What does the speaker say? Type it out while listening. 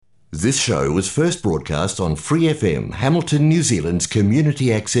This show was first broadcast on Free FM, Hamilton, New Zealand's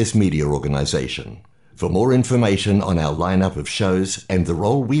community access media organisation. For more information on our lineup of shows and the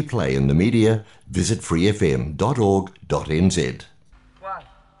role we play in the media, visit freefm.org.nz. 1,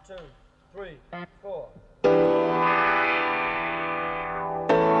 2, 3, 4.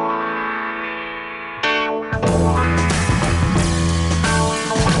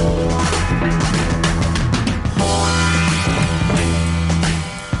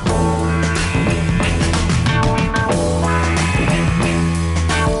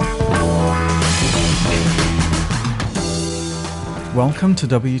 Welcome to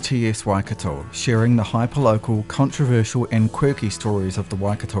WTS Waikato, sharing the hyperlocal, controversial and quirky stories of the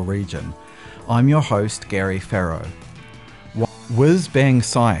Waikato region. I'm your host, Gary Farrow. Whiz Bang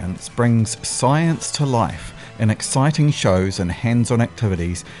Science brings science to life in exciting shows and hands-on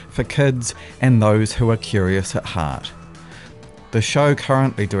activities for kids and those who are curious at heart. The show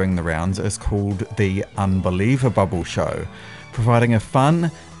currently doing the rounds is called the Unbelievabubble Show, providing a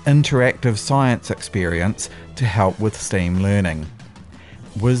fun, interactive science experience to help with STEAM learning.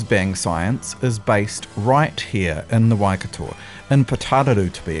 Whiz Bang Science is based right here in the Waikato, in Putaruru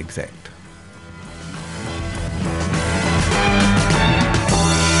to be exact.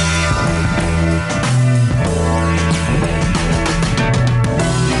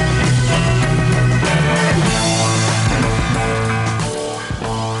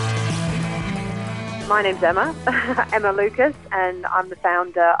 My name's Emma, Emma Lucas, and I'm the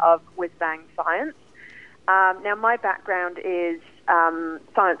founder of Whiz Bang Science. Now, my background is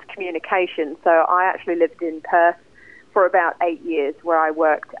science communication, so I actually lived in Perth for about 8 years, where I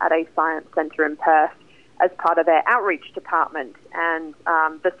worked at a science centre in Perth as part of their outreach department. And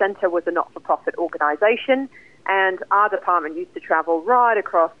the centre was a not-for-profit organisation, and our department used to travel right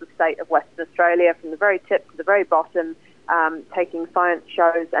across the state of Western Australia, from the very tip to the very bottom, taking science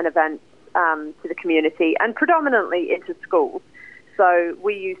shows and events to the community, and predominantly into schools. So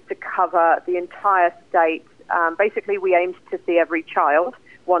we used to cover the entire state. Basically, we aimed to see every child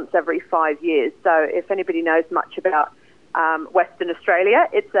once every 5 years. So if anybody knows much about Western Australia,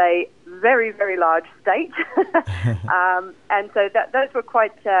 it's a very, very large state. And so those were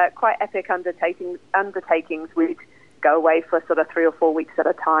quite epic undertakings. We'd go away for sort of 3 or 4 weeks at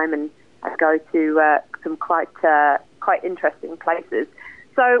a time and go to some quite interesting places.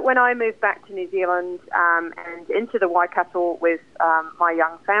 So when I moved back to New Zealand and into the Waikato with my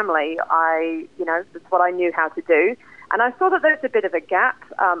young family, that's what I knew how to do. And I saw that there's a bit of a gap,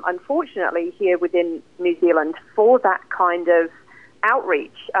 unfortunately, here within New Zealand for that kind of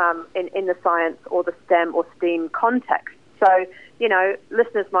outreach in the science or the STEM or STEAM context. So,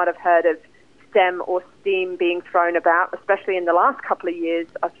 listeners might have heard of STEM or STEAM being thrown about, especially in the last couple of years.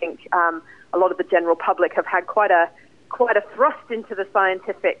 I think a lot of the general public have had quite a thrust into the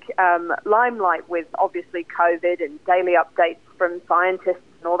scientific limelight with obviously COVID and daily updates from scientists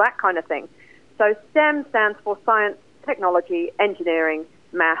and all that kind of thing. So STEM stands for science, technology, engineering,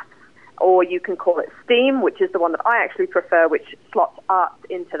 maths, or you can call it STEAM, which is the one that I actually prefer, which slots art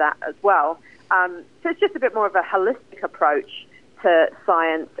into that as well. So it's just a bit more of a holistic approach to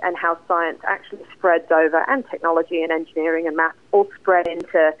science and how science actually spreads over, and technology and engineering and maths all spread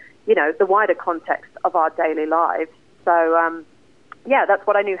into, the wider context of our daily lives. So, that's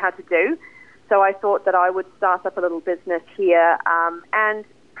what I knew how to do. So I thought that I would start up a little business here and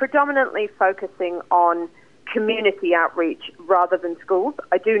predominantly focusing on community outreach rather than schools.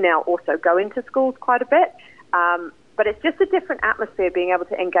 I do now also go into schools quite a bit, but it's just a different atmosphere being able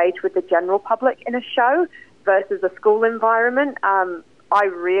to engage with the general public in a show versus a school environment. I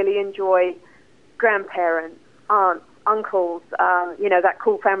really enjoy grandparents, aunts, uncles, that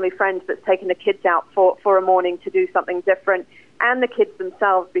cool family friend that's taking the kids out for a morning to do something different, and the kids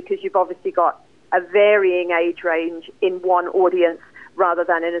themselves, because you've obviously got a varying age range in one audience rather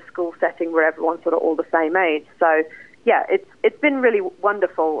than in a school setting where everyone's sort of all the same age. So, it's been really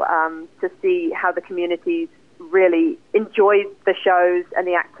wonderful to see how the communities really enjoy the shows and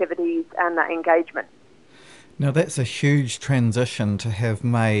the activities and that engagement. Now that's a huge transition to have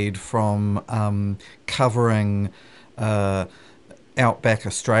made from covering outback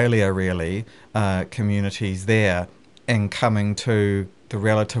Australia, really, communities there, and coming to the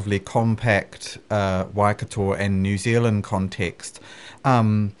relatively compact Waikato and New Zealand context.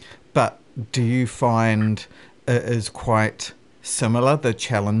 But do you find it is quite similar, the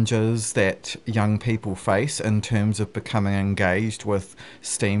challenges that young people face in terms of becoming engaged with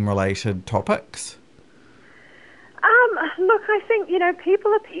STEAM-related topics? Look, I think,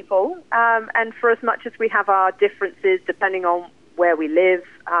 people are people, and for as much as we have our differences depending on where we live,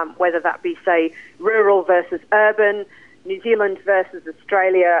 whether that be, say, rural versus urban, New Zealand versus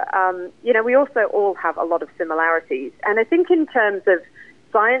Australia, we also all have a lot of similarities. And I think in terms of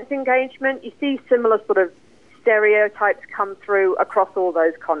science engagement, you see similar sort of stereotypes come through across all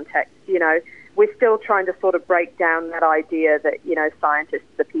those contexts. We're still trying to sort of break down that idea that,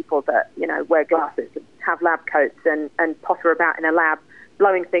 scientists are people that, wear glasses, have lab coats and potter about in a lab,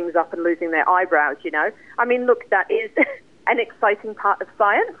 blowing things up and losing their eyebrows, I mean, look, that is an exciting part of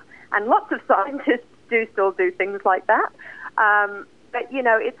science, and lots of scientists do still do things like that. But,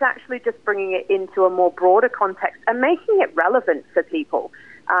 it's actually just bringing it into a more broader context and making it relevant for people.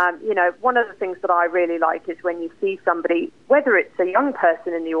 One of the things that I really like is when you see somebody, whether it's a young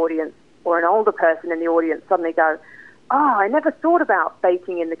person in the audience or an older person in the audience, suddenly go, oh, I never thought about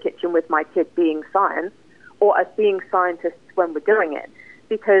baking in the kitchen with my kid being science, or as being scientists when we're doing it,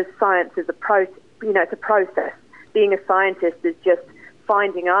 because science is it's a process. Being a scientist is just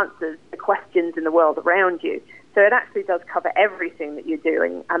finding answers to questions in the world around you. So it actually does cover everything that you're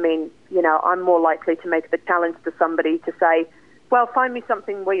doing. I mean, I'm more likely to make the challenge to somebody to say, well, find me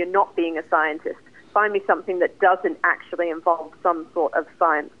something where you're not being a scientist. Find me something that doesn't actually involve some sort of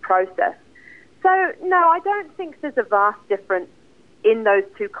science process. So, no, I don't think there's a vast difference in those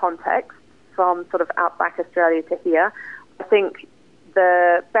two contexts from sort of outback Australia to here. I think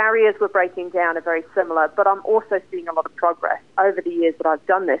the barriers we're breaking down are very similar, but I'm also seeing a lot of progress over the years that I've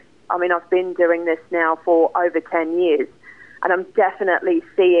done this. I mean, I've been doing this now for over 10 years, and I'm definitely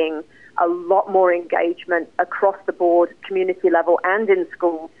seeing a lot more engagement across the board, community level and in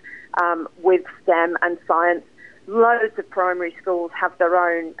schools, with STEM and science. Loads of primary schools have their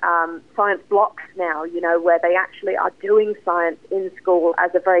own science blocks now, where they actually are doing science in school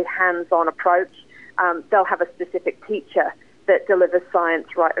as a very hands-on approach. They'll have a specific teacher that delivers science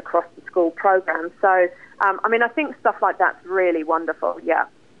right across the school program. So, I think stuff like that's really wonderful, yeah.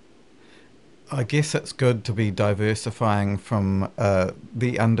 I guess it's good to be diversifying from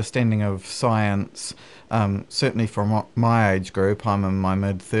the understanding of science, certainly from my age group. I'm in my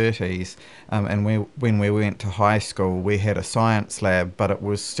mid-30s, and when we went to high school, we had a science lab, but it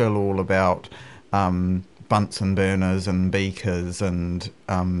was still all about Bunsen burners and beakers and,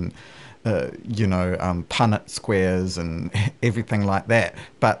 Punnett squares and everything like that.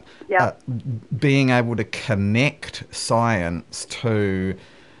 But being able to connect science to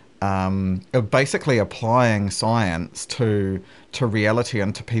basically applying science to reality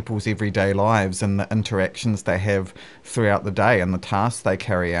and to people's everyday lives and the interactions they have throughout the day and the tasks they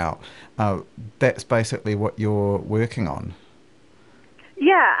carry out. That's basically what you're working on.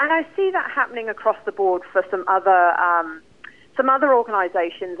 Yeah, and I see that happening across the board for some other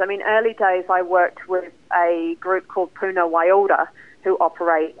organisations. I mean, early days I worked with a group called Puna Waiora, who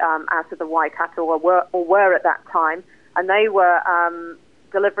operate out of the Waikato, or were at that time, and they were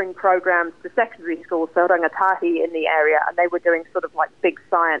delivering programs to secondary schools, so rangatahi in the area, and they were doing sort of like big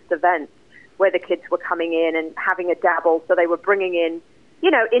science events where the kids were coming in and having a dabble. So they were bringing in,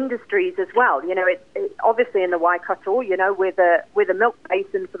 industries as well. It's obviously in the Waikato, we're the milk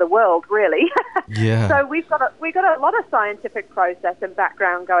basin for the world, really. Yeah. So we've got a lot of scientific process and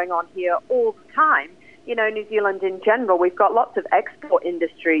background going on here all the time. New Zealand in general, we've got lots of export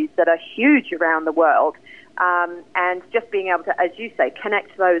industries that are huge around the world. And just being able to, as you say,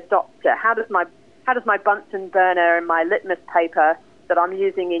 connect those dots to how does my Bunsen burner and my litmus paper that I'm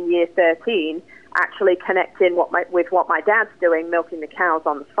using in year 13 actually connect in with what my dad's doing, milking the cows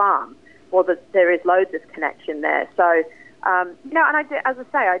on the farm? Well, there is loads of connection there. So, and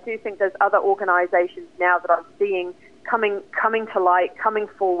I do think there's other organisations now that I'm seeing coming to light, coming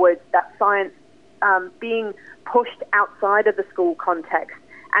forward, that science being pushed outside of the school context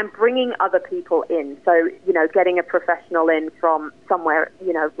and bringing other people in. So, getting a professional in from somewhere,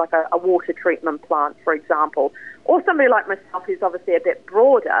 like a water treatment plant, for example, or somebody like myself who's obviously a bit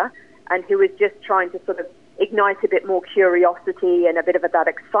broader and who is just trying to sort of ignite a bit more curiosity and a bit of that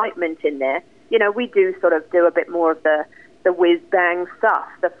excitement in there. We do sort of do a bit more of the whiz-bang stuff,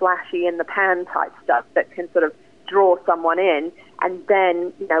 the flashy in the pan type stuff that can sort of draw someone in, and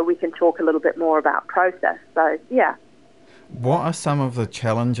then, we can talk a little bit more about process. So, yeah. What are some of the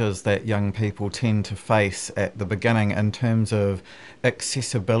challenges that young people tend to face at the beginning in terms of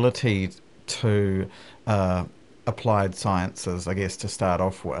accessibility to applied sciences, I guess, to start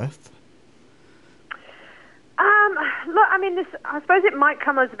off with? Look, I mean, I suppose it might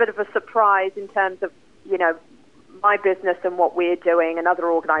come as a bit of a surprise in terms of, my business and what we're doing and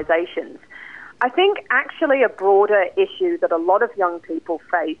other organisations. I think actually a broader issue that a lot of young people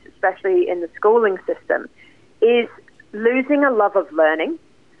face, especially in the schooling system, is losing a love of learning.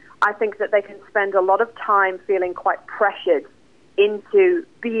 I think that they can spend a lot of time feeling quite pressured into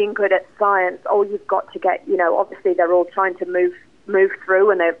being good at science, you've got to get, obviously they're all trying to move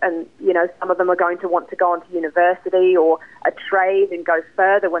through, and some of them are going to want to go on to university or a trade and go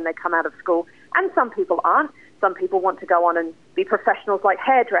further when they come out of school, and some people aren't. Some people want to go on and be professionals like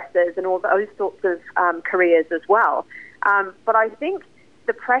hairdressers and all those sorts of careers as well. But I think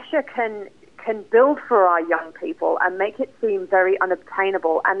the pressure can build for our young people and make it seem very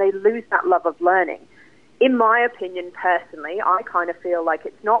unobtainable, and they lose that love of learning. In my opinion, personally, I kind of feel like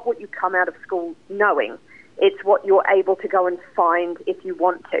it's not what you come out of school knowing. It's what you're able to go and find if you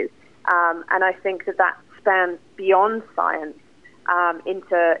want to. And I think that spans beyond science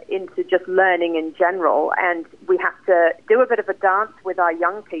into just learning in general. And we have to do a bit of a dance with our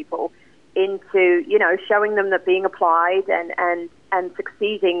young people into, showing them that being applied and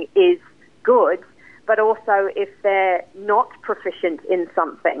succeeding is good, but also if they're not proficient in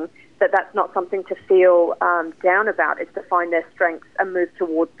something, that's not something to feel down about. It's to find their strengths and move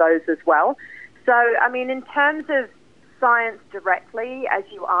towards those as well. So, I mean, in terms of science directly, as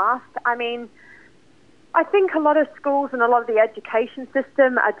you asked, I mean, I think a lot of schools and a lot of the education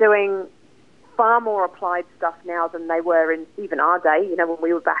system are doing far more applied stuff now than they were in even our day, when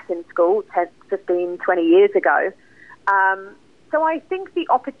we were back in school 10, 15, 20 years ago. So I think the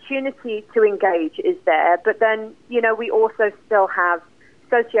opportunity to engage is there, but then, we also still have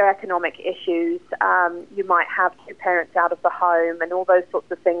socioeconomic issues. You might have two parents out of the home and all those sorts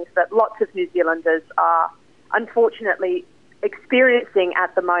of things that lots of New Zealanders are unfortunately experiencing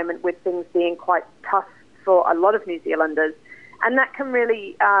at the moment, with things being quite tough for a lot of New Zealanders. And that can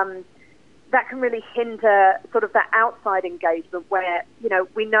really hinder sort of that outside engagement where,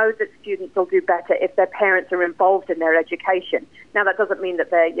 we know that students will do better if their parents are involved in their education. Now, that doesn't mean that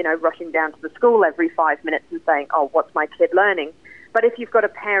they're, rushing down to the school every 5 minutes and saying, oh, what's my kid learning? But if you've got a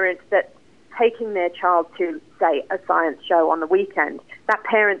parent that's taking their child to, say, a science show on the weekend, that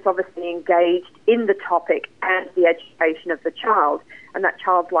parent's obviously engaged in the topic and the education of the child, and that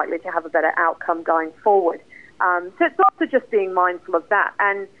child's likely to have a better outcome going forward. So it's also just being mindful of that.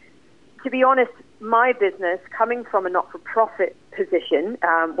 And to be honest, my business, coming from a not-for-profit position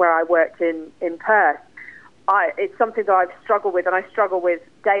where I worked in Perth, it's something that I've struggled with, and I struggle with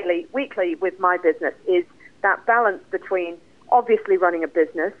daily, weekly with my business, is that balance between obviously running a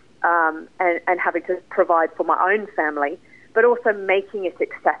business and having to provide for my own family, but also making it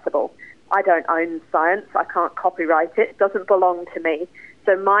accessible. I don't own science. I can't copyright it. It doesn't belong to me.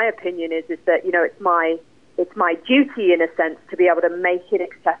 So my opinion is that, it's my duty, in a sense, to be able to make it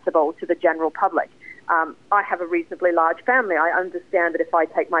accessible to the general public. I have a reasonably large family. I understand that if I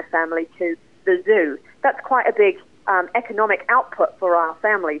take my family to the zoo, that's quite a big economic output for our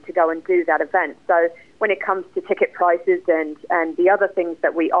family to go and do that event. So when it comes to ticket prices and the other things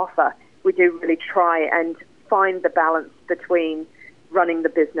that we offer, we do really try and find the balance between running the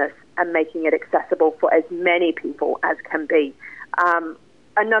business and making it accessible for as many people as can be.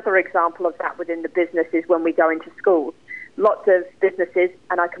 Another example of that within the business is when we go into schools. Lots of businesses,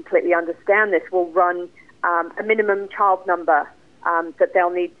 and I completely understand this, will run a minimum child number that they'll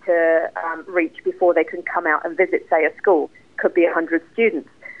need to reach before they can come out and visit, say, a school. Could be 100 students.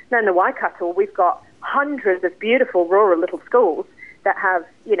 Now, in the Waikato, we've got hundreds of beautiful rural little schools that have,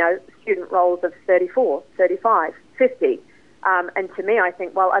 student rolls of 34, 35, 50. And to me, I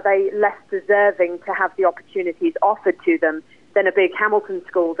think, well, are they less deserving to have the opportunities offered to them than a big Hamilton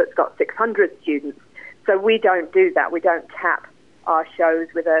school that's got 600 students? So we don't do that. We don't cap our shows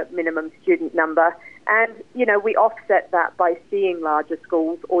with a minimum student number. And, we offset that by seeing larger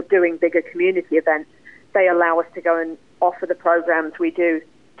schools or doing bigger community events. They allow us to go and offer the programs we do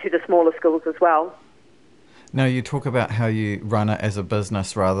to the smaller schools as well. Now, you talk about how you run it as a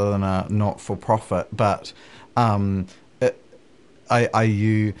business rather than a not-for-profit, but how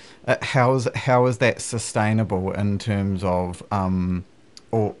is that sustainable in terms of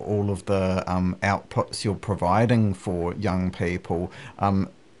all of the outputs you're providing for young people?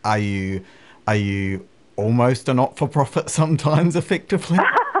 Are you almost a not-for-profit sometimes, effectively?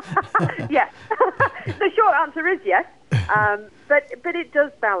 Yes. The short answer is yes, but it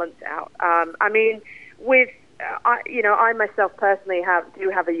does balance out. I myself personally do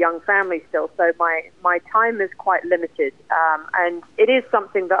have a young family still, so my time is quite limited, and it is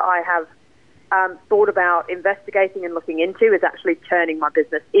something that I have thought about investigating and looking into, is actually turning my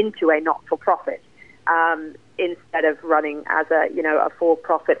business into a not-for-profit instead of running as a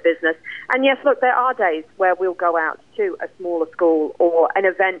for-profit business. And yes, look, there are days where we'll go out to a smaller school or an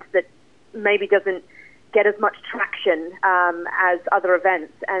event that maybe doesn't get as much traction as other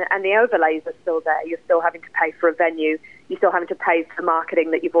events, and the overlays are still there. You're still having to pay for a venue. You're still having to pay for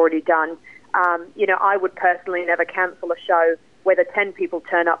marketing that you've already done. I would personally never cancel a show whether 10 people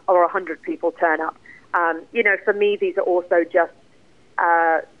turn up or 100 people turn up. For me, these are also just,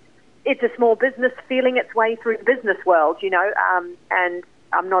 it's a small business feeling its way through the business world, and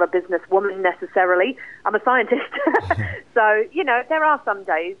I'm not a businesswoman necessarily. I'm a scientist. So, there are some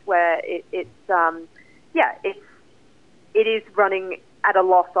days where it is running at a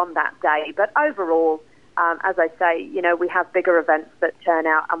loss on that day. But overall, as I say, we have bigger events that turn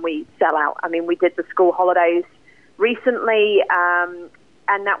out and we sell out. I mean, we did the school holidays recently,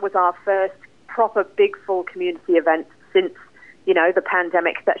 and that was our first proper big full community event since, the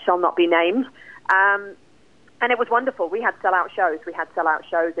pandemic that shall not be named. And it was wonderful. We had sell-out shows. We had sell-out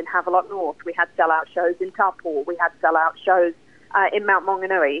shows in Havelock North. We had sell-out shows in Taupo. We had sell-out shows in Mount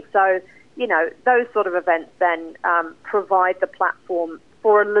Maunganui. So, those sort of events then provide the platform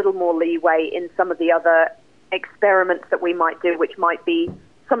for a little more leeway in some of the other experiments that we might do, which might be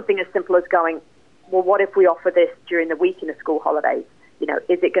something as simple as going, well, what if we offer this during the week in a school holiday?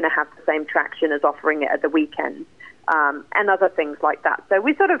 Is it going to have the same traction as offering it at the weekend? And other things like that. So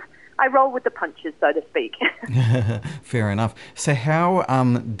I roll with the punches, so to speak. Fair enough. So how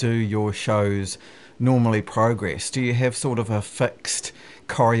do your shows normally progress? Do you have sort of a fixed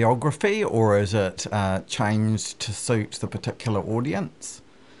choreography, or is it changed to suit the particular audience?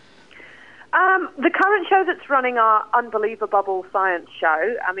 The current show that's running, our Unbelievable Science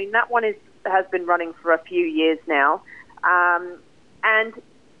show, I mean, that one has been running for a few years now. And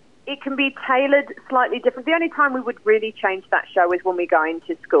it can be tailored slightly different. The only time we would really change that show is when we go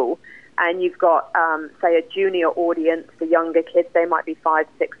into school and you've got, say, a junior audience, the younger kids, they might be 5,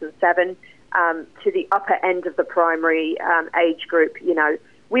 6 and 7, to the upper end of the primary age group.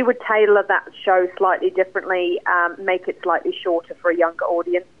 We would tailor that show slightly differently, make it slightly shorter for a younger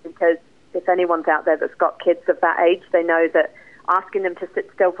audience, because if anyone's out there that's got kids of that age, they know that asking them to sit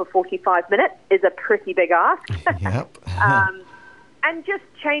still for 45 minutes is a pretty big ask. Yep. And just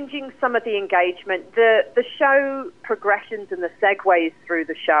changing some of the engagement, the show progressions and the segues through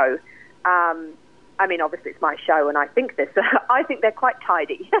the show. I mean, obviously it's my show and I think this. I think they're quite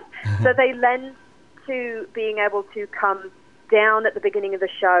tidy. So they lend to being able to come down at the beginning of the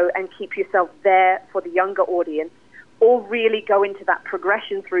show and keep yourself there for the younger audience, or really go into that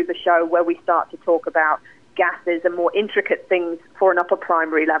progression through the show where we start to talk about gases and more intricate things for an upper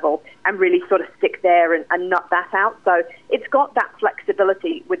primary level and really sort of stick there and nut that out. So it's got that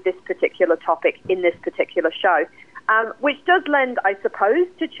flexibility with this particular topic in this particular show, which does lend, I suppose,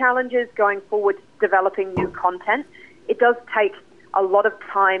 to challenges going forward developing new content. It does take a lot of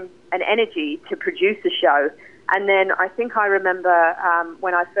time and energy to produce a show. And then I think I remember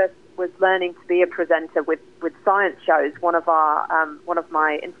when I first was learning to be a presenter with science shows, one of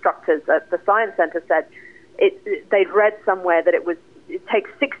my instructors at the Science Centre said, they'd read somewhere that it takes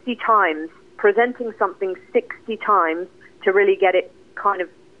 60 times, presenting something 60 times to really get it kind of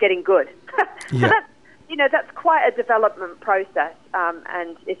getting good. Yeah. So that's quite a development process.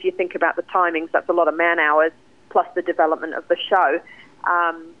 And if you think about the timings, that's a lot of man hours plus the development of the show.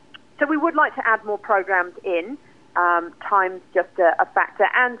 So we would like to add more programs in. Time's just a factor.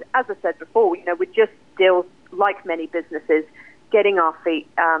 And as I said before, we're just still, like many businesses, getting our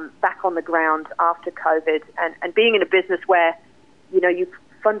feet back on the ground after COVID, and being in a business where, you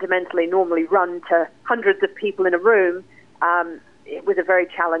fundamentally normally run to hundreds of people in a room, it was a very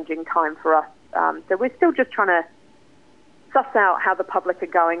challenging time for us. So we're still just trying to suss out how the public are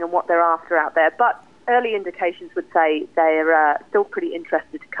going and what they're after out there. But early indications would say they're still pretty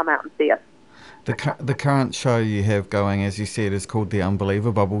interested to come out and see us. The current show you have going, as you said, is called the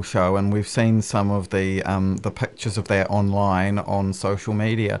Unbelievable Show, and we've seen some of the pictures of that online on social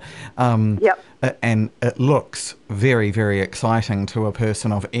media. Yep. And it looks very, very exciting to a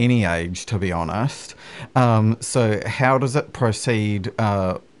person of any age, to be honest. So how does it proceed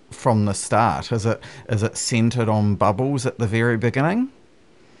from the start? Is it centred on bubbles at the very beginning?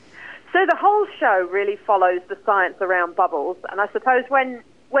 So the whole show really follows the science around bubbles, and I suppose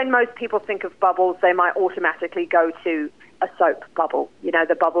when most people think of bubbles, they might automatically go to a soap bubble,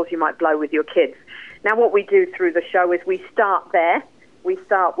 the bubbles you might blow with your kids. Now, what we do through the show is we start there. We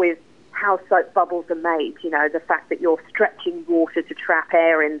start with how soap bubbles are made, the fact that you're stretching water to trap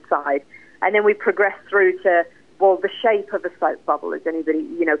air inside. And then we progress through to, well, the shape of a soap bubble. Is anybody,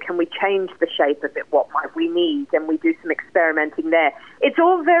 can we change the shape of it? What might we need? And we do some experimenting there. It's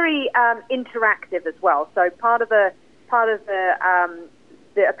all very interactive as well. So part of the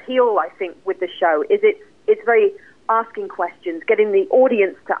appeal, I think, with the show is it's very asking questions, getting the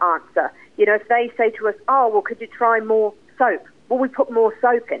audience to answer. If they say to us, oh, well, could you try more soap? Well, we put more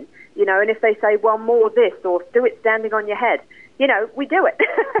soap in, and if they say, well, more this, or do it standing on your head, we do it.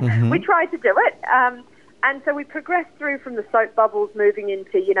 Mm-hmm. We try to do it. And so we progress through from the soap bubbles, moving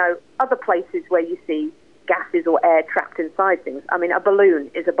into, other places where you see gases or air trapped inside things. I mean, a balloon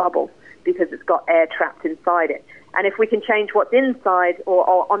is a bubble because it's got air trapped inside it. And if we can change what's inside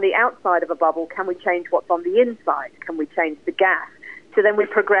or on the outside of a bubble, can we change what's on the inside? Can we change the gas? So then we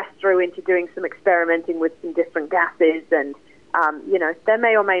progress through into doing some experimenting with some different gases. And, there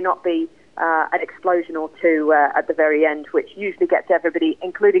may or may not be an explosion or two at the very end, which usually gets everybody,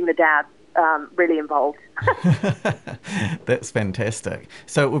 including the dad, really involved. That's fantastic.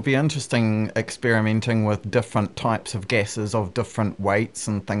 So it would be interesting experimenting with different types of gases of different weights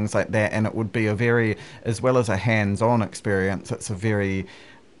and things like that, and it would be as well as a hands-on experience, it's a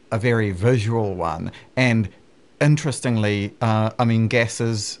very visual one. And interestingly,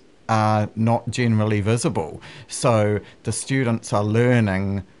 gases are not generally visible, so the students are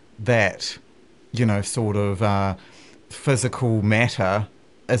learning that physical matter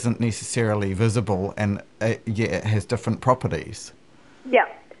isn't necessarily visible, and it has different properties. Yeah.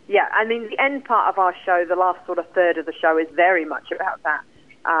 I mean, the end part of our show, the last sort of third of the show, is very much about that.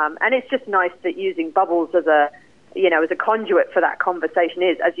 And it's just nice that using bubbles as a conduit for that conversation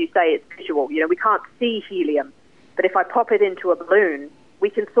is, as you say, it's visual. We can't see helium, but if I pop it into a balloon, we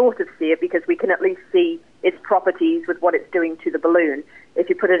can sort of see it because we can at least see its properties with what it's doing to the balloon. If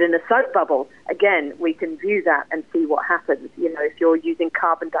you put it in a soap bubble, again, we can view that and see what happens. If you're using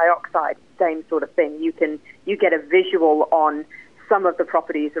carbon dioxide, same sort of thing. You get a visual on some of the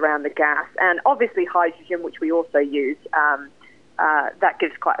properties around the gas. And obviously hydrogen, which we also use, that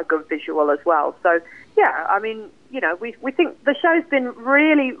gives quite a good visual as well. So, yeah, I mean, we think the show's been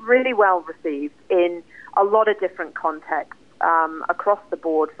really, really well received in a lot of different contexts across the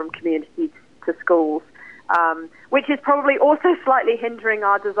board, from community to schools. Which is probably also slightly hindering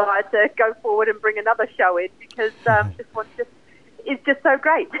our desire to go forward and bring another show in, because this one is just so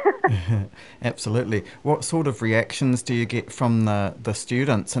great. Absolutely. What sort of reactions do you get from the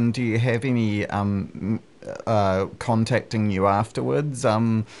students, and do you have any contacting you afterwards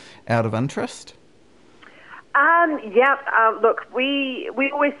out of interest? Look, we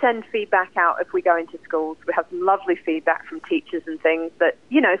always send feedback out if we go into schools. We have some lovely feedback from teachers and things that,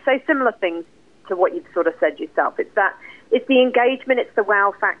 say similar things to what you've sort of said yourself. It's the engagement, it's the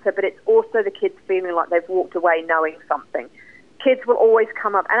wow factor, but it's also the kids feeling like they've walked away knowing something. Kids will always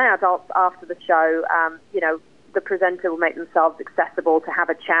come up, and adults after the show, the presenter will make themselves accessible to have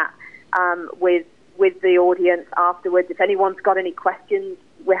a chat with the audience afterwards. If anyone's got any questions,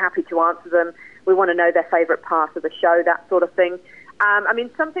 we're happy to answer them. We want to know their favourite part of the show, that sort of thing.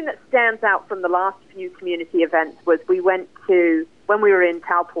 Something that stands out from the last few community events was we went to, when we were in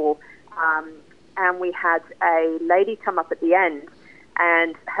Taupo, and we had a lady come up at the end,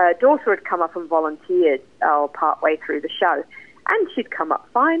 and her daughter had come up and volunteered partway through the show. And she'd come up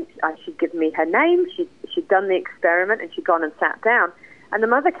fine. She'd given me her name. She'd done the experiment, and she'd gone and sat down. And the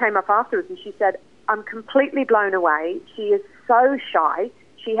mother came up afterwards, and she said, "I'm completely blown away. She is so shy.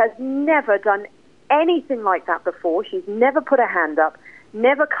 She has never done anything like that before. She's never put her hand up,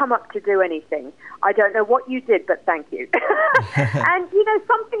 never come up to do anything. I don't know what you did, but thank you." And,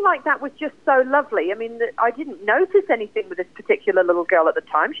 something like that was just so lovely. I mean, I didn't notice anything with this particular little girl at the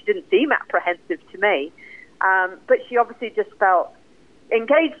time. She didn't seem apprehensive to me. But she obviously just felt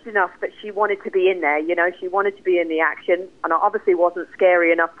engaged enough that she wanted to be in there. She wanted to be in the action, and I obviously wasn't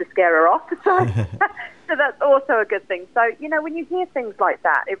scary enough to scare her off. So that's also a good thing. So, when you hear things like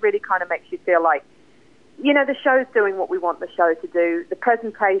that, it really kind of makes you feel like, the show's doing what we want the show to do. The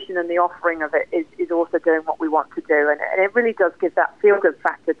presentation and the offering of it is also doing what we want to do. And it really does give that feel-good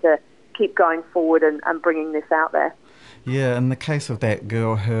factor to keep going forward and bringing this out there. Yeah, in the case of that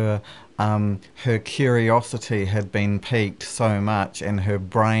girl, her curiosity had been piqued so much, and her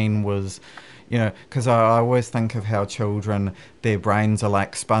brain was, because I always think of how children, their brains are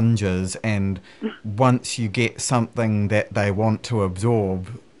like sponges, and once you get something that they want to absorb,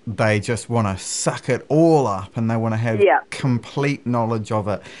 they just want to suck it all up, and they want to have complete knowledge of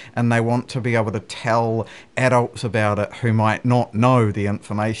it, and they want to be able to tell adults about it who might not know the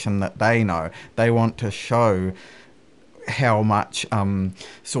information that they know. They want to show how much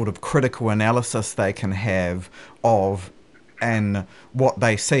sort of critical analysis they can have of and what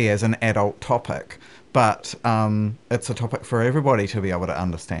they see as an adult topic, but it's a topic for everybody to be able to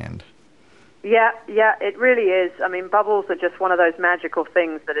understand. Yeah, it really is. I mean, bubbles are just one of those magical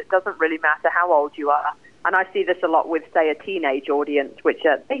things that it doesn't really matter how old you are. And I see this a lot with, say, a teenage audience, which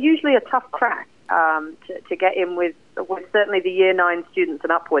are usually a tough crack to get in with certainly the Year 9 students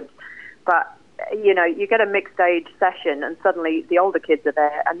and upwards. But, you get a mixed age session, and suddenly the older kids are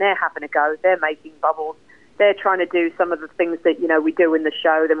there, and they're having a go. They're making bubbles. they're trying to do some of the things that, we do in the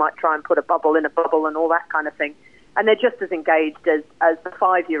show. They might try and put a bubble in a bubble and all that kind of thing. And they're just as engaged as the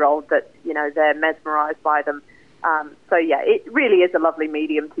 5-year-old that, they're mesmerised by them. So, yeah, it really is a lovely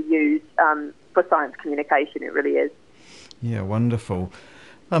medium to use for science communication. It really is. Yeah, wonderful.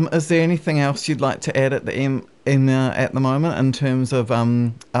 Is there anything else you'd like to add at the moment in terms of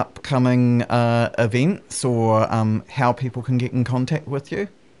upcoming events or how people can get in contact with you?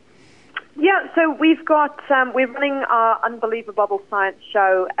 Yeah, so we've got, we're running our Unbelievable Science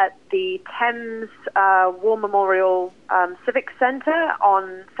show at the Thames War Memorial Civic Centre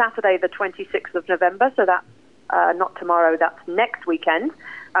on Saturday the 26th of November, so that's not tomorrow, that's next weekend.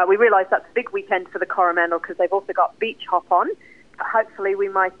 We realise that's a big weekend for the Coromandel because they've also got Beach Hop on. Hopefully we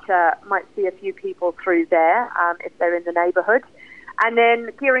might see a few people through there if they're in the neighbourhood. And then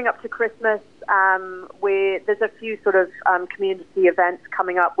gearing up to Christmas, there's a few sort of community events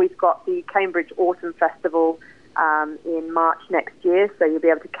coming up. We've got the Cambridge Autumn Festival in March next year, so you'll be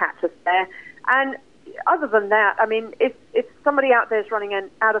able to catch us there. And other than that, I mean, if somebody out there is running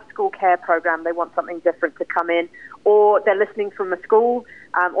an out-of-school care program, they want something different to come in, or they're listening from a school,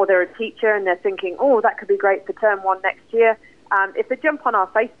 or they're a teacher and they're thinking, oh, that could be great for term 1 next year, if they jump on our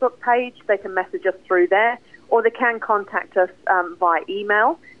Facebook page, they can message us through there, or they can contact us via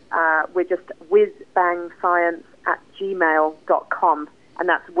email. We're just whizbangscience@gmail.com, and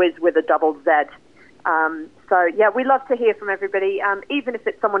that's whiz with a double Z. So, yeah, we love to hear from everybody, even if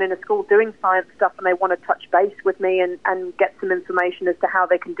it's someone in a school doing science stuff and they want to touch base with me and get some information as to how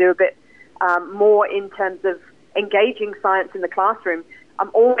they can do a bit more in terms of engaging science in the classroom.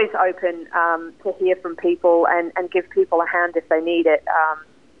 I'm always open to hear from people and give people a hand if they need it,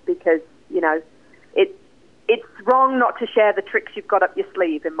 because, it's wrong not to share the tricks you've got up your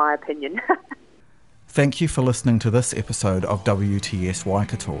sleeve, in my opinion. Thank you for listening to this episode of WTS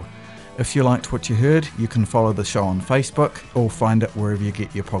Waikato. If you liked what you heard, you can follow the show on Facebook or find it wherever you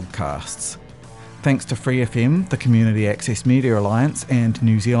get your podcasts. Thanks to Free FM, the Community Access Media Alliance, and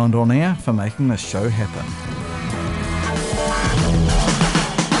New Zealand On Air for making this show happen.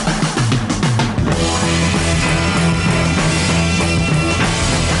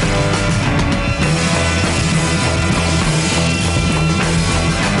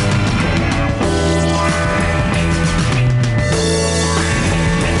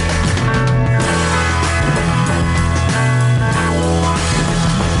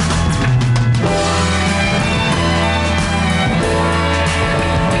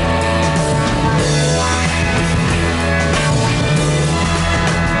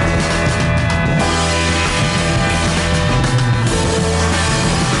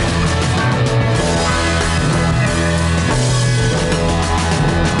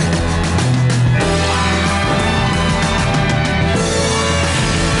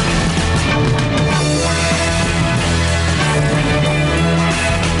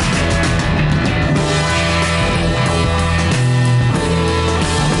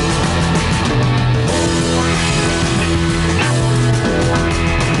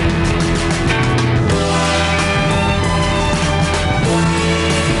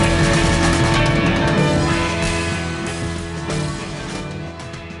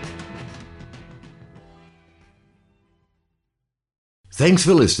 Thanks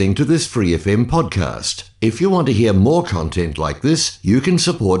for listening to this Free FM podcast. If you want to hear more content like this, you can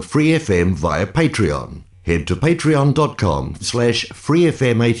support Free FM via Patreon. Head to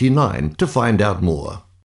patreon.com/freefm89 to find out more.